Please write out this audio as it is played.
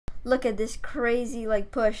Look at this crazy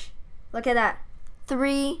like push. Look at that.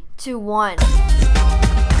 3, 2, 1.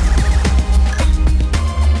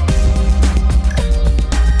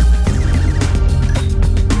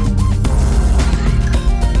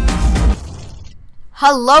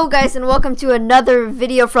 Hello guys, and welcome to another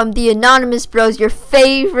video from the Anonymous Bros, your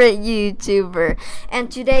favorite YouTuber.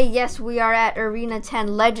 And today, yes, we are at Arena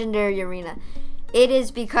 10, Legendary Arena. It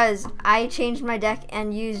is because I changed my deck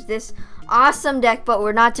and used this awesome deck, but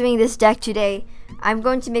we're not doing this deck today. I'm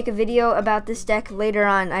going to make a video about this deck later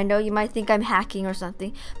on. I know you might think I'm hacking or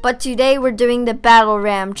something, but today we're doing the Battle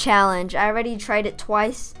Ram challenge. I already tried it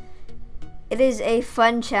twice. It is a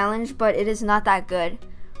fun challenge, but it is not that good.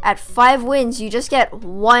 At 5 wins, you just get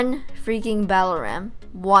 1 freaking Battle Ram.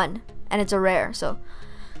 1. And it's a rare, so.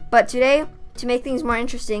 But today, to make things more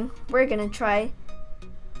interesting, we're gonna try,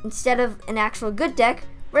 instead of an actual good deck,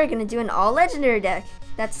 we're gonna do an all legendary deck.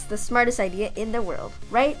 That's the smartest idea in the world,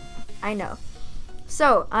 right? I know.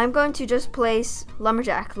 So, I'm going to just place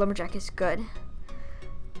Lumberjack. Lumberjack is good.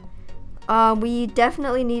 We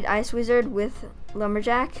definitely need Ice Wizard with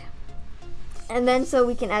Lumberjack. And then so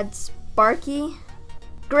we can add Sparky.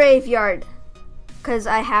 Graveyard, because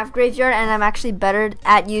I have Graveyard and I'm actually better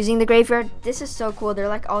at using the Graveyard. This is so cool. They're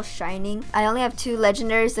like all shining. I only have 2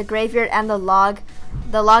 legendaries, the Graveyard and the Log.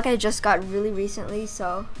 The Log I just got really recently,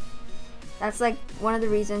 so that's like one of the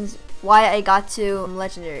reasons why I got to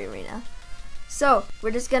Legendary Arena. So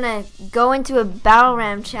we're just gonna go into a Battle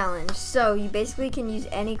Ram challenge. So you basically can use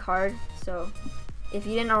any card, so if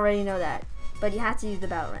you didn't already know that, but you have to use the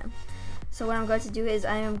Battle Ram. So what I'm going to do is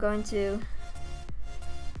I am going to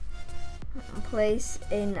place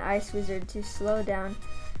an Ice Wizard to slow down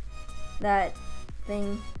that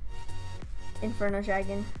thing, Inferno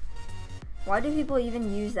Dragon. Why do people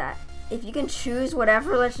even use that? If you can choose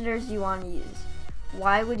whatever legendaries you want to use,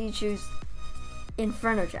 why would you choose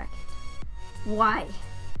Inferno Dragon? Why?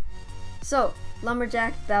 So,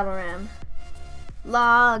 Lumberjack, Battle Ram.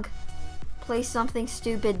 Log. Place something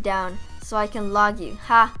stupid down so I can log you.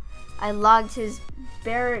 Ha! I logged his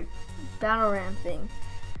Barrack Battle Ram thing.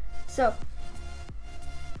 So,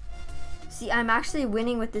 see, I'm actually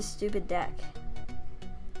winning with this stupid deck.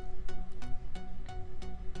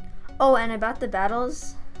 Oh, and about the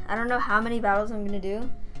battles, I don't know how many battles I'm gonna do.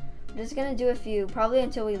 I'm just gonna do a few, probably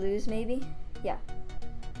until we lose, maybe. Yeah,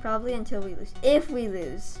 probably until we lose. If we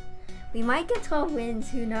lose, we might get 12 wins,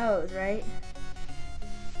 who knows, right?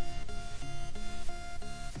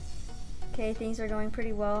 Okay, things are going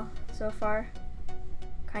pretty well so far,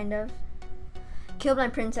 kind of. Killed my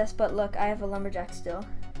princess, but look, I have a Lumberjack still.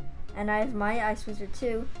 And I have my Ice Wizard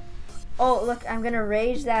too. Oh, look, I'm gonna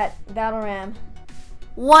rage that Battle Ram.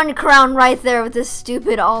 1 crown right there with this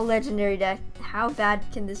stupid all legendary deck. How bad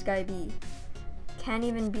can this guy be? Can't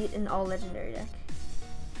even beat an all legendary deck.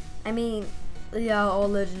 I mean, yeah, all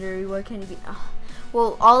legendary, what can he beat? Oh.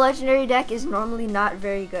 Well, all legendary deck is normally not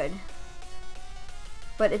very good,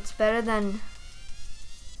 but it's better than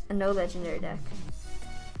a no legendary deck.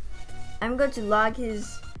 I'm going to log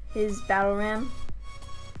his Battle Ram.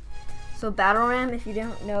 So Battle Ram, if you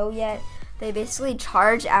don't know yet, they basically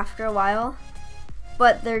charge after a while,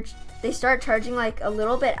 but they start charging like a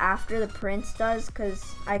little bit after the Prince does,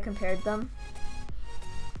 because I compared them.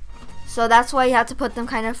 So that's why you have to put them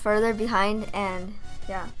kind of further behind, and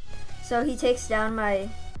yeah. So he takes down my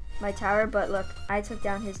tower, but look, I took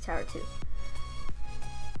down his tower too.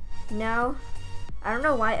 Now, I don't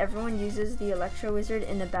know why everyone uses the Electro Wizard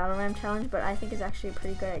in the Battle Ram challenge, but I think it's actually a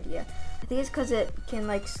pretty good idea. I think it's because it can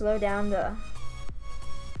like slow down the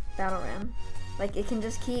Battle Ram. Like it can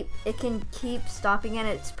keep stopping, and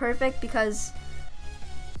it's perfect because,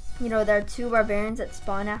 you know, there are 2 barbarians that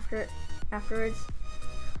spawn afterwards.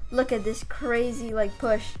 Look at this crazy like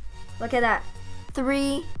push. Look at that.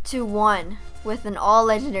 3, 2, 1 with an all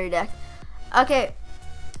legendary deck. Okay.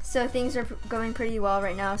 So things are going pretty well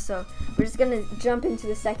right now, so we're just gonna jump into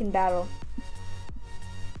the second battle.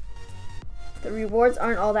 The rewards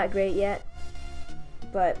aren't all that great yet,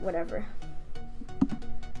 but whatever.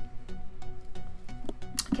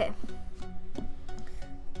 Okay.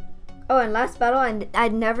 Oh, and last battle,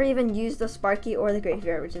 I'd never even used the Sparky or the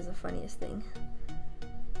Graveyard, which is the funniest thing.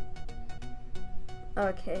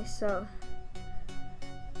 Okay, so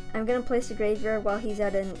I'm gonna place the Graveyard while he's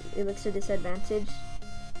at an elixir disadvantage.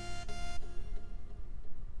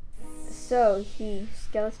 So he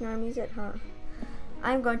skeleton armies it, huh?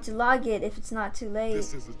 I'm going to log it if it's not too late.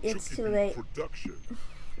 It's too late.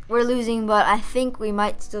 We're losing, but I think we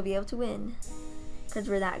might still be able to win because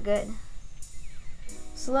we're that good.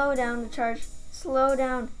 Slow down the charge. Slow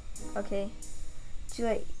down. Okay. Too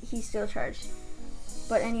late. He's still charged.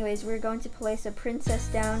 But anyways, we're going to place a princess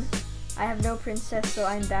down. I have no princess, so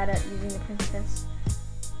I'm bad at using the princess.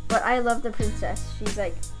 But I love the princess. She's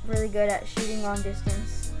like really good at shooting long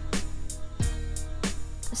distance.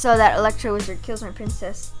 So that Electro Wizard kills my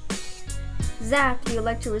princess. Zap the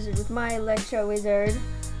Electro Wizard with my Electro Wizard.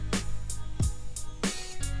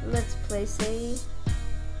 Let's place a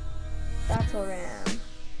battle ram.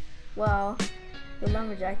 Well, the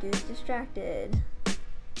lumberjack is distracted.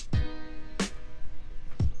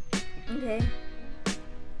 Okay.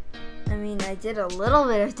 I mean, I did a little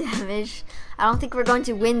bit of damage. I don't think we're going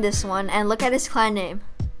to win this one. And look at his clan name.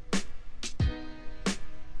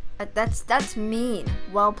 That's mean.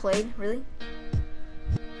 Well played, really.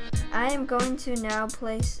 I am going to now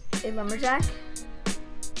place a lumberjack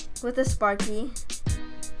with a Sparky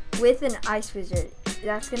with an ice wizard.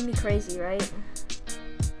 That's gonna be crazy, right?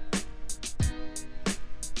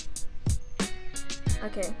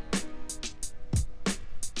 Okay.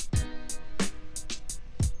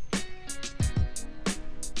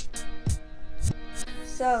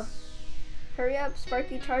 So, hurry up,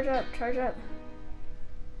 Sparky, charge up, charge up.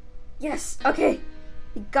 Yes, okay.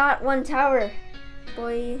 We got one tower,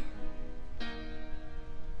 boy.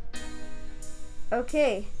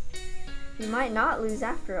 Okay. We might not lose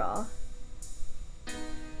after all.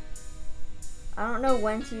 I don't know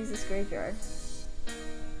when to use this graveyard.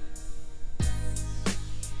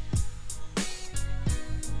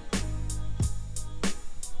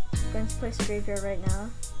 I'm going to place a graveyard right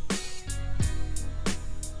now.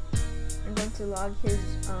 I'm going to log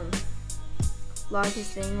his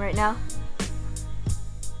thing right now.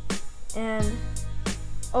 And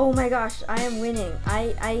oh my gosh, I am winning.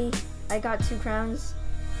 I got 2 crowns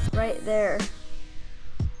right there.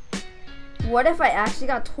 What if I actually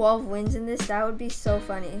got 12 wins in this? That would be so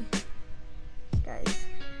funny. Guys,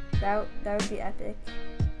 that would be epic.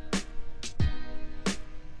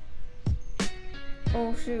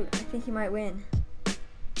 Oh shoot, I think he might win.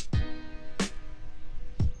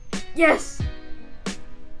 Yes!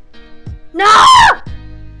 No!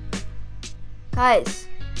 Guys,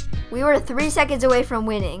 we were 3 seconds away from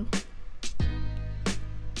winning.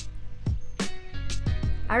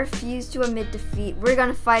 I refuse to admit defeat. We're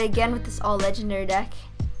gonna fight again with this all legendary deck.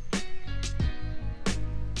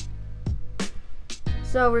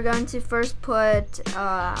 So we're going to first put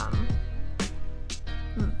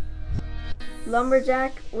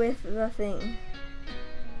lumberjack with the thing.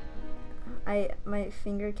 My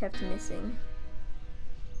finger kept missing.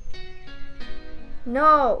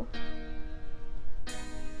 No!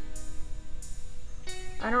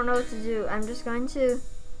 I don't know what to do. I'm just going to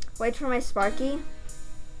wait for my Sparky,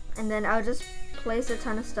 and then I'll just place a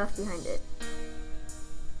ton of stuff behind it.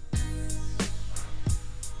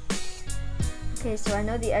 Okay, so I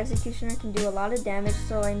know the Executioner can do a lot of damage,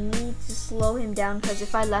 so I need to slow him down, because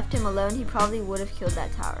if I left him alone, he probably would have killed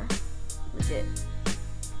that tower. Legit.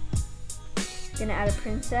 Gonna add a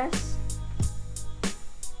princess.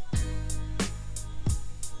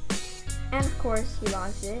 And of course, he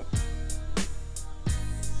logs it.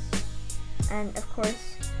 And of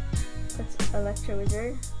course, puts Electro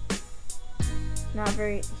Wizard.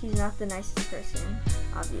 He's not the nicest person,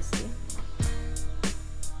 obviously.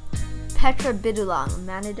 Petra Bidulang,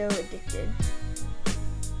 Manido Addicted.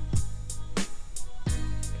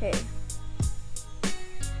 Okay.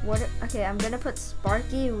 Okay, I'm gonna put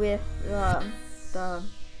Sparky with the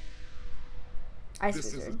Ice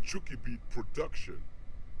Wizard. This is a Chuki beat production.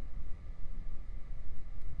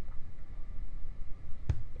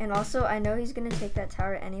 And also, I know he's gonna take that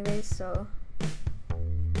tower anyways, so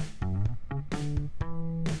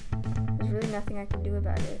there's really nothing I can do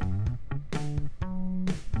about it.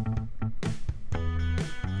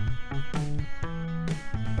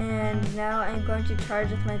 And now I'm going to charge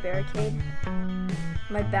with my barricade.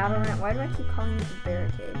 My battle ram. Why do I keep calling it a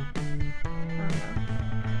barricade? I don't know.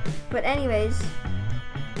 But anyways,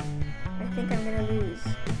 I think I'm gonna lose.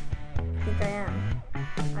 I think I am.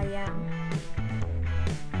 I am.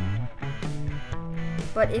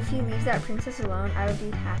 But if he leaves that princess alone, I would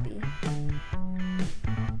be happy.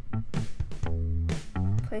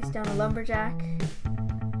 Place down a lumberjack.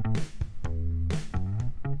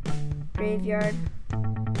 Graveyard.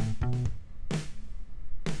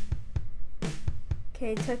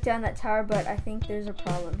 Okay, took down that tower, but I think there's a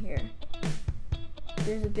problem here.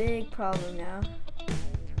 There's a big problem now.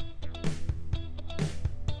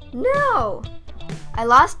 No! I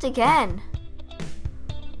lost again.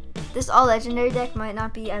 This all legendary deck might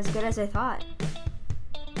not be as good as I thought.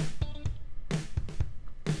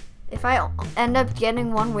 If I end up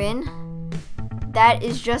getting 1 win, that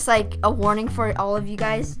is just like a warning for all of you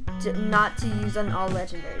guys not to use an all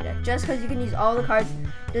legendary deck. Just because you can use all the cards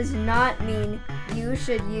does not mean you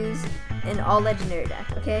should use an all legendary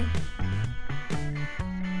deck, okay?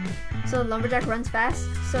 So Lumberjack runs fast,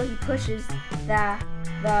 so he pushes the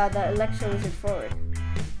Electro Wizard forward.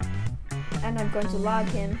 And I'm going to log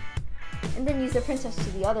him, and then use the princess to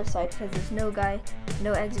the other side because there's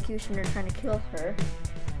no executioner trying to kill her.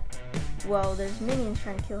 Well, there's minions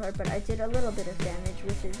trying to kill her, but I did a little bit of damage,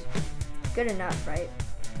 which is good enough, right?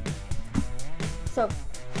 So,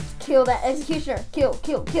 kill that executioner. Kill.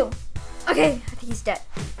 Okay, I think he's dead.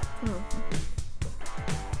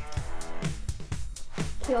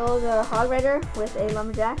 Kill the Hog Rider with a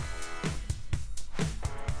Lumberjack.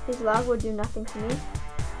 His log will do nothing to me.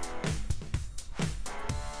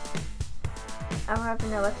 I'll have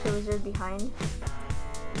an Electro Wizard behind,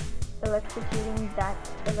 electrocuting that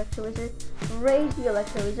Electro Wizard. Raise the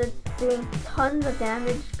Electro Wizard, doing tons of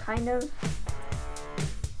damage, kind of.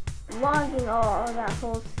 Logging all that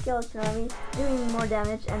whole skeleton army, doing more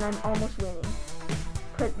damage, and I'm almost winning.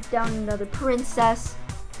 Put down another princess.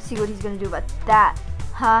 See what he's gonna do about that.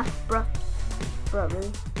 Huh? Bruh,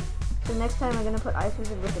 really? So next time I'm gonna put Ice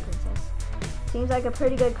Wizard with the princess. Seems like a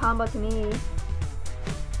pretty good combo to me.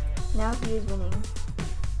 Now he is winning.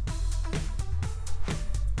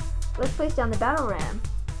 Let's place down the Battle Ram.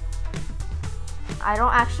 I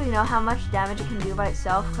don't actually know how much damage it can do by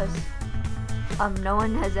itself because no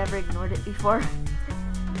one has ever ignored it before.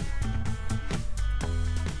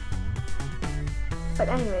 But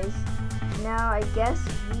anyways, now I guess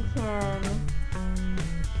we can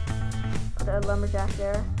put a Lumberjack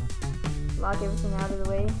there, log everything out of the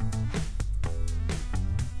way.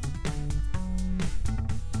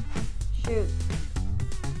 Shoot.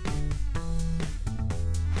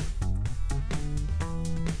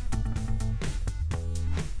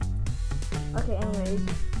 Okay, anyways,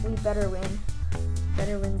 we better win.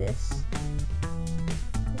 Better win this.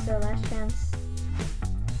 This is our last chance.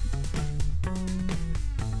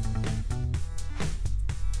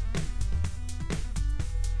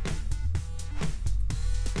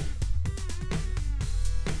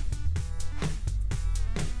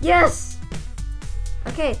 Yes!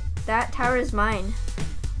 Okay, that tower is mine.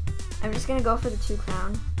 I'm just gonna go for the 2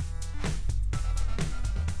 crown.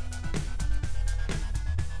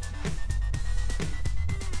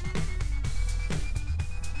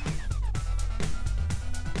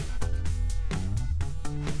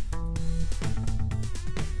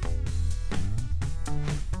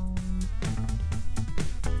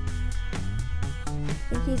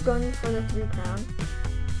 I think he's going for the 3 crown.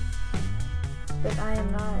 But I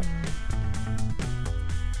am not.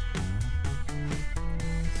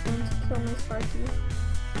 He's going to kill my Sparky.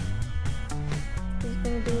 He's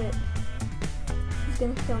gonna do it. He's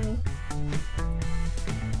gonna kill me.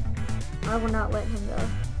 I will not let him go.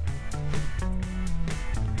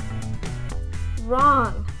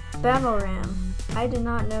 Wrong! Battle Ram. I did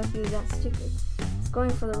not know he was that stupid. He's going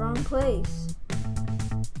for the wrong place.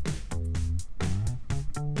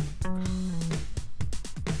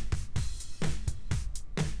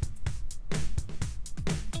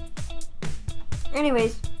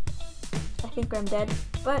 Anyways, I think I'm dead,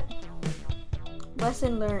 but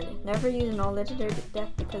lesson learned. Never use an all legendary deck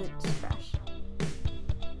because it's trash.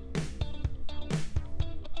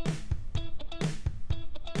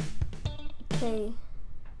 Okay.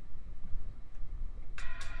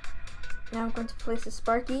 Now I'm going to place a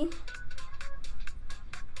Sparky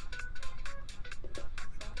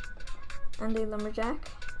and a Lumberjack.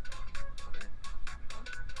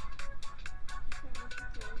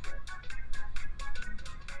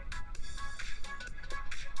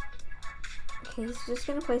 Okay, he's just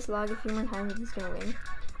gonna place log a few more times and he's gonna win.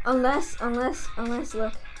 Unless,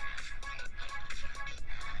 look.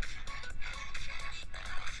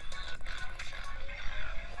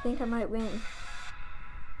 I think I might win.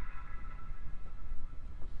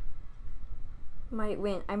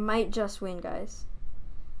 I might just win, guys.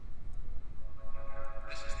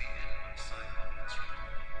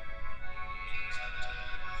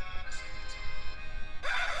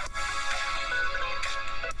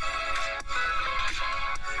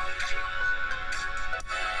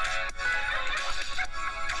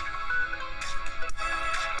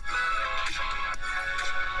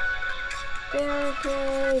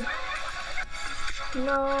 Barricade!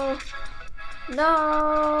 No! No!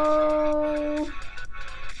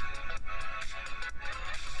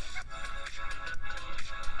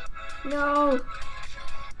 No!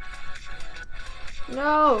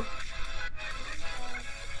 No!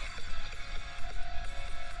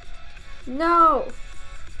 No!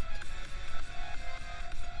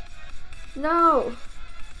 No!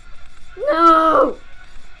 No!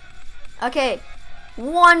 Okay,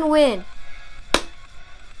 1 win.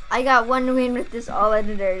 I got 1 win with this all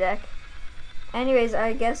legendary deck. Anyways,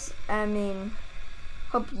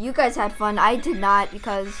 hope you guys had fun. I did not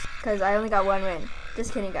because I only got 1 win.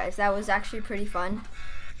 Just kidding, guys. That was actually pretty fun.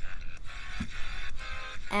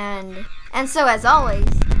 And so as always,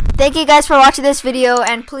 thank you guys for watching this video,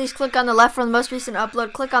 and please click on the left for the most recent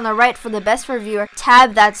upload, click on the right for the best reviewer,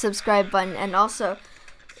 tab that subscribe button, and also,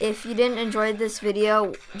 if you didn't enjoy this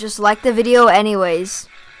video, just like the video anyways.